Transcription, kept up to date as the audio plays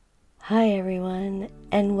Hi everyone,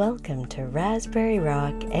 and welcome to Raspberry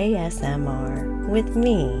Rock ASMR with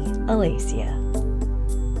me, Alacia.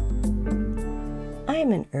 I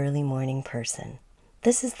am an early morning person.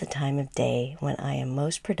 This is the time of day when I am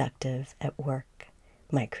most productive at work.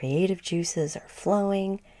 My creative juices are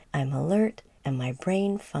flowing, I'm alert, and my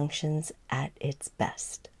brain functions at its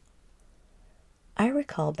best. I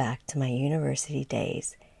recall back to my university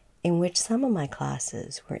days in which some of my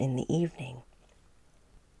classes were in the evening.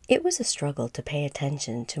 It was a struggle to pay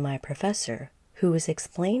attention to my professor who was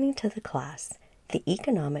explaining to the class the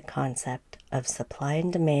economic concept of supply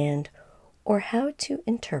and demand, or how to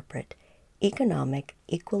interpret economic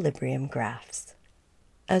equilibrium graphs.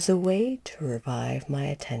 As a way to revive my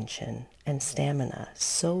attention and stamina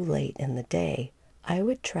so late in the day, I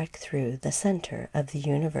would trek through the center of the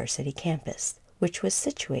university campus, which was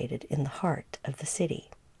situated in the heart of the city.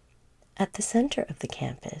 At the center of the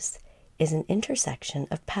campus is an intersection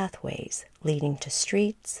of pathways leading to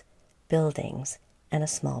streets, buildings, and a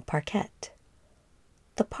small parquet.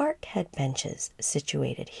 The park had benches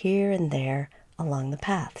situated here and there along the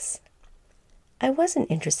paths. I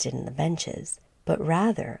wasn't interested in the benches, but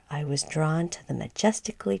rather I was drawn to the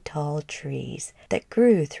majestically tall trees that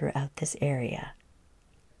grew throughout this area.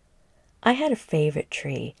 I had a favorite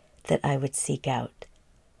tree that I would seek out.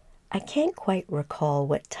 I can't quite recall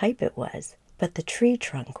what type it was, but the tree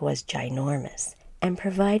trunk was ginormous and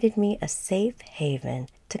provided me a safe haven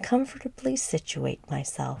to comfortably situate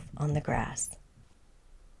myself on the grass.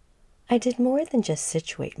 I did more than just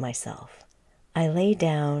situate myself. I lay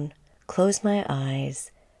down, closed my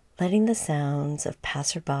eyes, letting the sounds of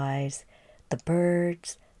passerbys, the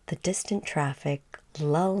birds, the distant traffic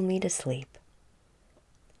lull me to sleep.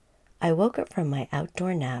 I woke up from my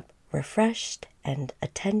outdoor nap refreshed and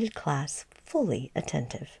attended class fully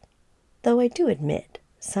attentive. Though I do admit,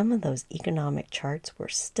 some of those economic charts were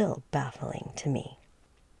still baffling to me.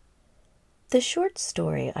 The short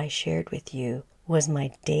story I shared with you was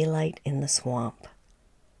my daylight in the swamp.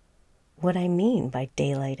 What I mean by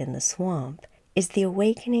daylight in the swamp is the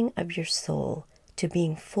awakening of your soul to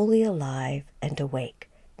being fully alive and awake,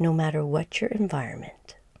 no matter what your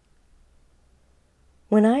environment.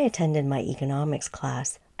 When I attended my economics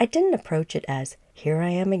class, I didn't approach it as, here I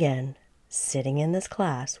am again, sitting in this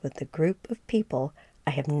class with a group of people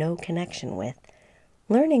I have no connection with,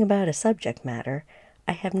 learning about a subject matter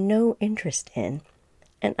I have no interest in,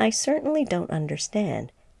 and I certainly don't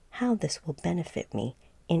understand how this will benefit me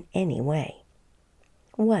in any way.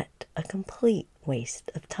 What a complete waste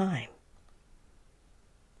of time.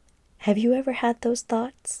 Have you ever had those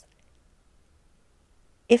thoughts?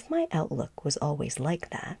 If my outlook was always like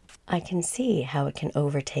that, I can see how it can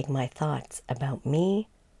overtake my thoughts about me,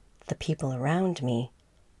 the people around me,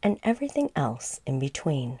 and everything else in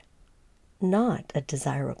between. Not a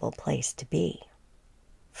desirable place to be.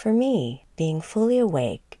 For me, being fully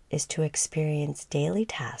awake is to experience daily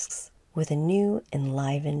tasks with a new,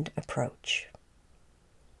 enlivened approach.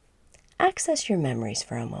 Access your memories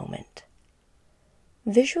for a moment.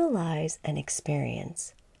 Visualize an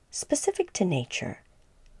experience specific to nature,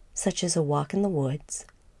 such as a walk in the woods,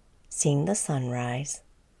 seeing the sunrise,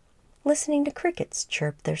 listening to crickets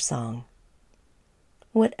chirp their song.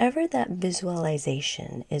 Whatever that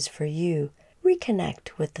visualization is for you,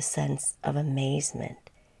 reconnect with the sense of amazement,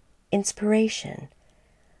 inspiration,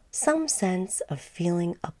 some sense of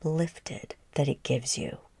feeling uplifted that it gives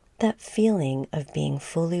you, that feeling of being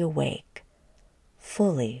fully awake,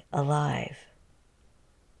 fully alive.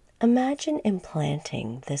 Imagine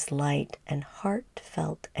implanting this light and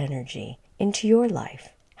heartfelt energy into your life,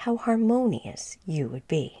 how harmonious you would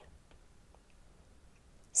be.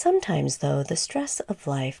 Sometimes, though, the stress of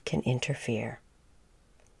life can interfere.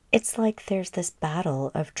 It's like there's this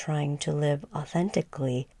battle of trying to live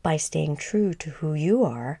authentically by staying true to who you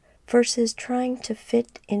are versus trying to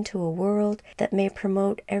fit into a world that may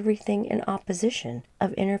promote everything in opposition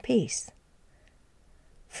of inner peace.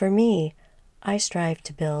 For me, I strive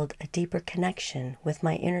to build a deeper connection with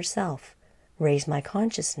my inner self, raise my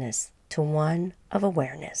consciousness to one of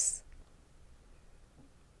awareness.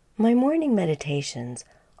 My morning meditations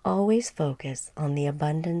always focus on the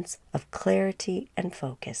abundance of clarity and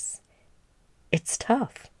focus. It's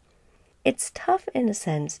tough. It's tough in a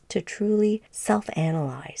sense to truly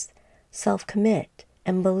self-analyze, self-commit,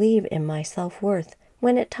 and believe in my self-worth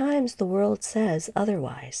when at times the world says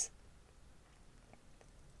otherwise.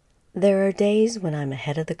 There are days when I'm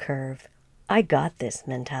ahead of the curve, I got this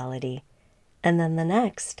mentality, and then the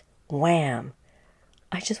next, wham,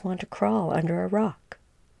 I just want to crawl under a rock.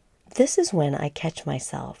 This is when I catch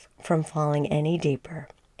myself from falling any deeper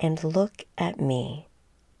and look at me.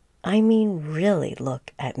 I mean really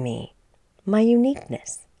look at me my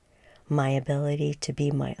uniqueness, my ability to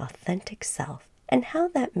be my authentic self, and how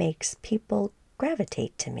that makes people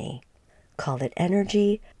gravitate to me. Call it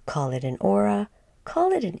energy, call it an aura,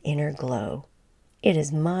 call it an inner glow. It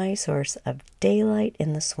is my source of daylight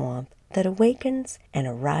in the swamp that awakens and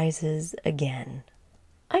arises again.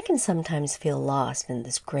 I can sometimes feel lost in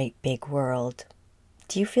this great big world.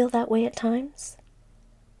 Do you feel that way at times?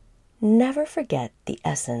 Never forget the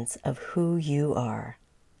essence of who you are.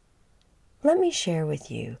 Let me share with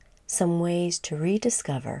you some ways to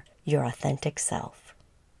rediscover your authentic self.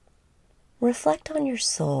 Reflect on your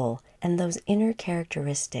soul and those inner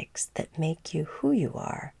characteristics that make you who you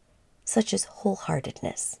are, such as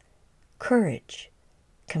wholeheartedness, courage,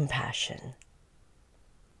 compassion.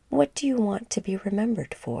 What do you want to be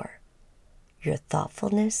remembered for? Your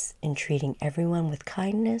thoughtfulness in treating everyone with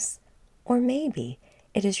kindness, or maybe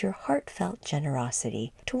it is your heartfelt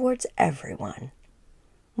generosity towards everyone.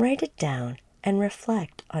 Write it down and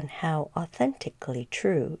reflect on how authentically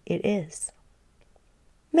true it is.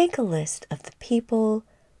 Make a list of the people,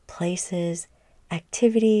 places,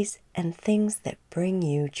 activities, and things that bring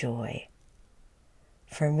you joy.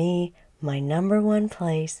 For me, my number one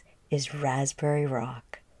place is Raspberry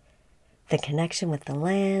Rock. The connection with the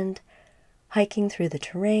land, hiking through the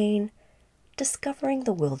terrain, discovering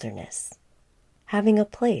the wilderness, having a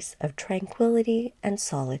place of tranquility and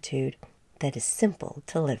solitude that is simple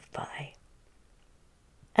to live by.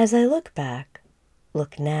 As I look back,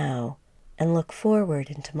 look now, and look forward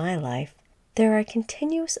into my life, there are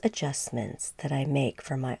continuous adjustments that I make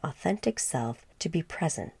for my authentic self to be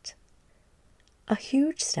present. A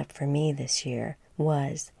huge step for me this year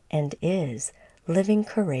was and is living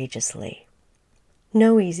courageously.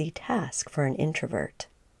 No easy task for an introvert.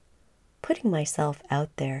 Putting myself out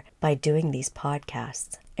there by doing these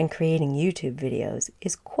podcasts and creating YouTube videos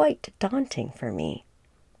is quite daunting for me.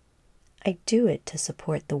 I do it to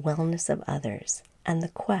support the wellness of others and the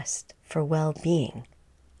quest for well-being.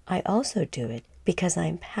 I also do it because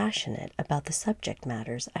I'm passionate about the subject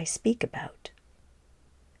matters I speak about.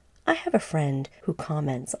 I have a friend who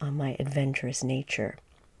comments on my adventurous nature.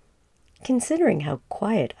 Considering how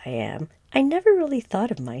quiet I am, I never really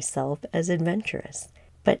thought of myself as adventurous,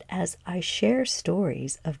 but as I share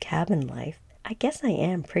stories of cabin life, I guess I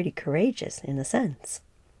am pretty courageous in a sense.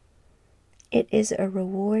 It is a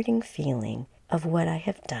rewarding feeling of what I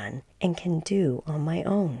have done and can do on my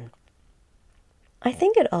own. I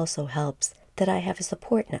think it also helps that I have a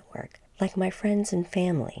support network like my friends and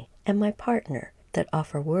family and my partner that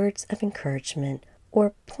offer words of encouragement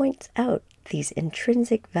or points out these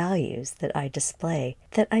intrinsic values that I display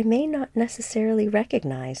that I may not necessarily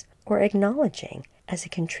recognize or acknowledging as a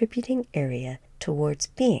contributing area towards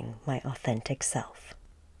being my authentic self.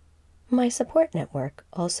 My support network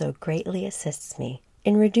also greatly assists me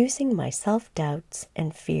in reducing my self-doubts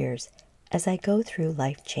and fears as I go through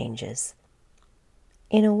life changes.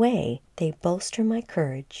 In a way, they bolster my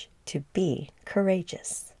courage to be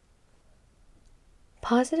courageous.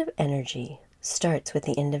 Positive energy starts with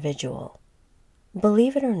the individual.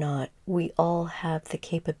 Believe it or not, we all have the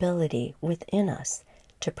capability within us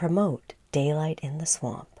to promote daylight in the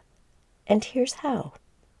swamp. And here's how.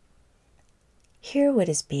 Hear what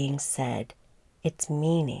is being said, its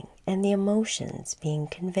meaning, and the emotions being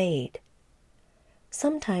conveyed.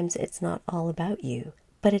 Sometimes it's not all about you,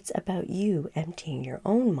 but it's about you emptying your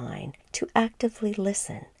own mind to actively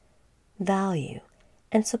listen, value,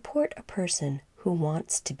 and support a person who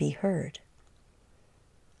wants to be heard.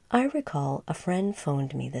 I recall a friend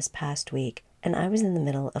phoned me this past week, and I was in the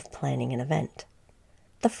middle of planning an event.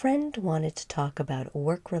 The friend wanted to talk about a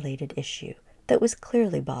work-related issue that was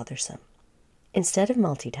clearly bothersome. Instead of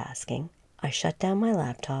multitasking, I shut down my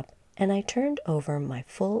laptop and I turned over my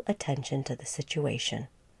full attention to the situation.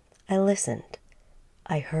 I listened.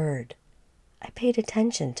 I heard. I paid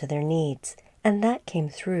attention to their needs, and that came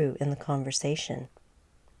through in the conversation.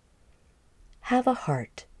 Have a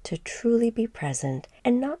heart to truly be present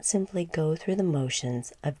and not simply go through the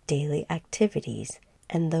motions of daily activities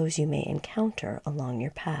and those you may encounter along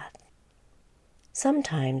your path.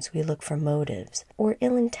 Sometimes we look for motives or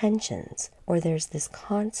ill intentions, or there's this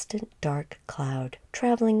constant dark cloud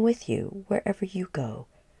traveling with you wherever you go,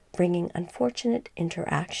 bringing unfortunate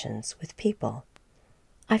interactions with people.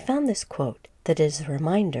 I found this quote that is a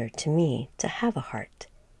reminder to me to have a heart.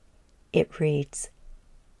 It reads,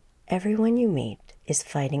 "Everyone you meet is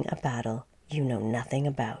fighting a battle you know nothing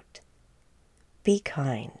about. Be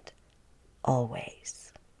kind,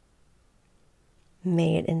 always."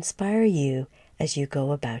 May it inspire you as you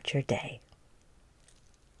go about your day.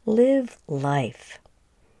 Live life.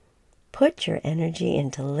 Put your energy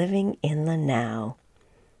into living in the now.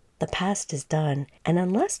 The past is done, and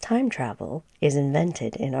unless time travel is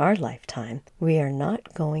invented in our lifetime, we are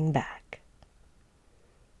not going back.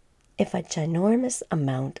 If a ginormous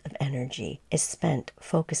amount of energy is spent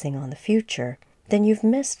focusing on the future, then you've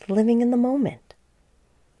missed living in the moment.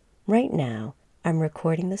 Right now, I'm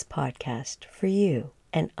recording this podcast for you,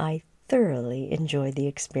 and I thoroughly enjoy the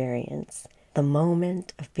experience, the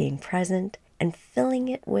moment of being present and filling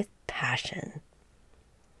it with passion.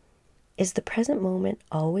 Is the present moment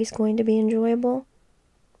always going to be enjoyable?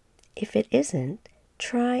 If it isn't,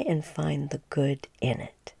 try and find the good in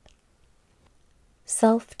it.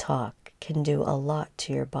 Self-talk can do a lot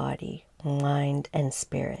to your body, mind, and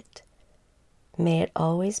spirit. May it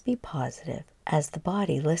always be positive, as the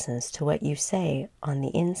body listens to what you say on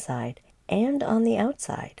the inside and on the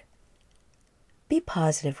outside. Be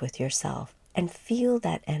positive with yourself and feel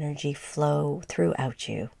that energy flow throughout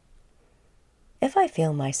you. If I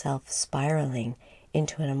feel myself spiraling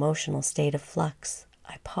into an emotional state of flux,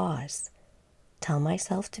 I pause, tell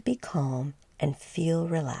myself to be calm, and feel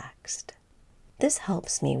relaxed. This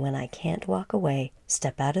helps me when I can't walk away,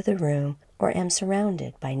 step out of the room, or am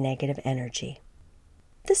surrounded by negative energy.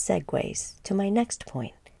 This segues to my next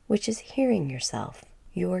point, which is hearing yourself,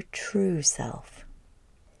 your true self.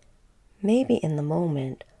 Maybe in the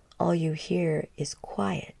moment, all you hear is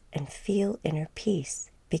quiet and feel inner peace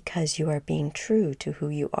because you are being true to who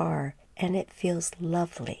you are, and it feels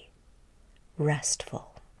lovely,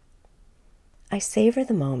 restful. I savor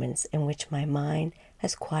the moments in which my mind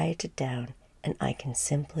has quieted down and I can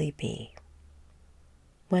simply be.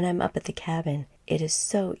 When I'm up at the cabin, it is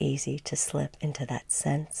so easy to slip into that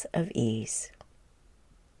sense of ease.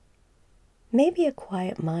 Maybe a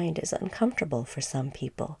quiet mind is uncomfortable for some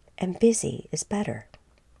people, and busy is better.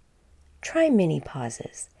 Try mini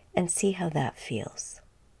pauses and see how that feels.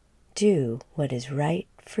 Do what is right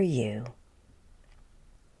for you.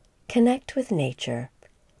 Connect with nature.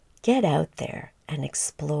 Get out there and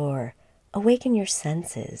explore. Awaken your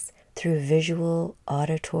senses through visual,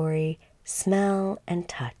 auditory, smell, and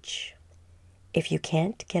touch. If you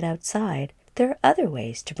can't get outside, there are other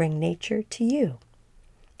ways to bring nature to you.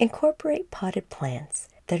 Incorporate potted plants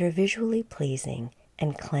that are visually pleasing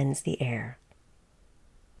and cleanse the air.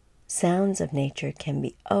 Sounds of nature can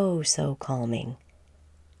be oh so calming.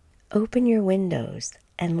 Open your windows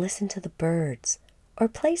and listen to the birds, or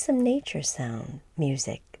play some nature sound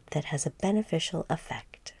music that has a beneficial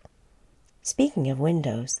effect. Speaking of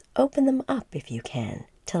windows, open them up if you can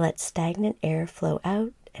to let stagnant air flow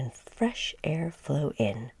out and fresh air flow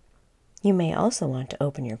in. You may also want to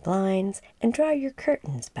open your blinds and draw your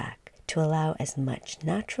curtains back to allow as much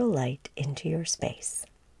natural light into your space.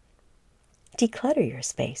 Declutter your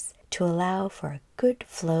space to allow for a good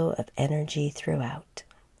flow of energy throughout.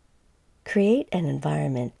 Create an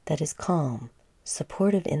environment that is calm,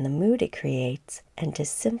 supportive in the mood it creates, and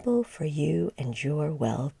is simple for you and your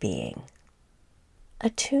well-being.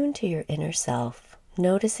 Attune to your inner self,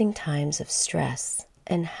 noticing times of stress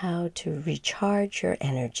and how to recharge your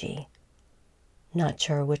energy. Not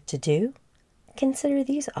sure what to do? Consider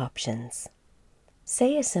these options.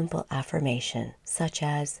 Say a simple affirmation such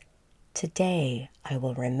as, "Today I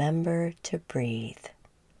will remember to breathe."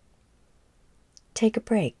 Take a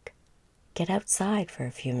break. Get outside for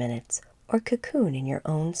a few minutes or cocoon in your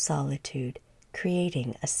own solitude,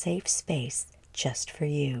 creating a safe space just for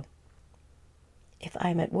you. If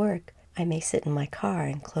I'm at work, I may sit in my car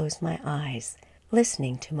and close my eyes,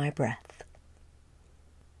 listening to my breath.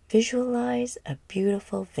 Visualize a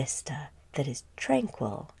beautiful vista that is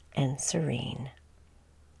tranquil and serene.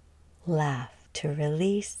 Laugh to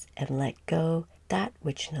release and let go that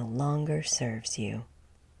which no longer serves you.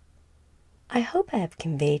 I hope I have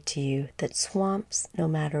conveyed to you that swamps, no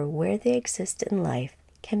matter where they exist in life,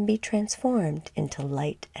 can be transformed into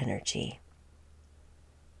light energy.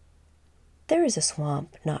 There is a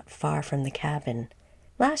swamp not far from the cabin.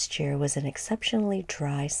 Last year was an exceptionally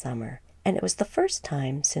dry summer, and it was the first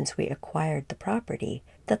time since we acquired the property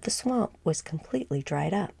that the swamp was completely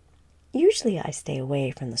dried up. Usually I stay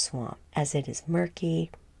away from the swamp, as it is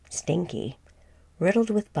murky, stinky, riddled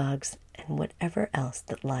with bugs, and whatever else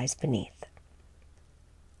that lies beneath.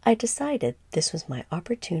 I decided this was my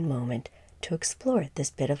opportune moment to explore this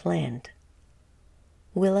bit of land.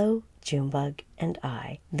 Willow, Junebug, and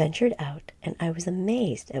I ventured out, and I was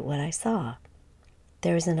amazed at what I saw.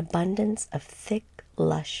 There is an abundance of thick,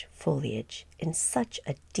 lush foliage in such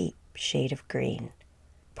a deep shade of green.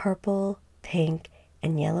 Purple, pink,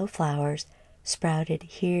 and yellow flowers sprouted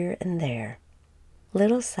here and there.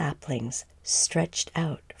 Little saplings stretched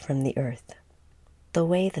out from the earth. The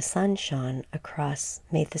way the sun shone across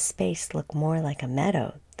made the space look more like a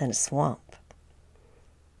meadow than a swamp.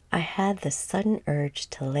 I had the sudden urge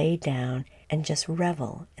to lay down and just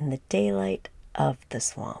revel in the daylight of the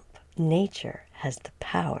swamp. Nature has the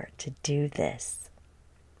power to do this.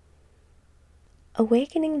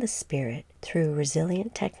 Awakening the spirit through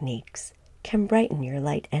resilient techniques can brighten your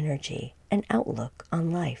light energy and outlook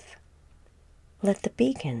on life. Let the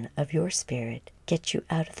beacon of your spirit get you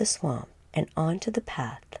out of the swamp and onto the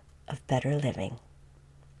path of better living.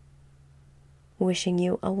 Wishing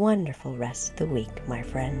you a wonderful rest of the week, my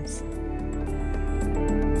friends.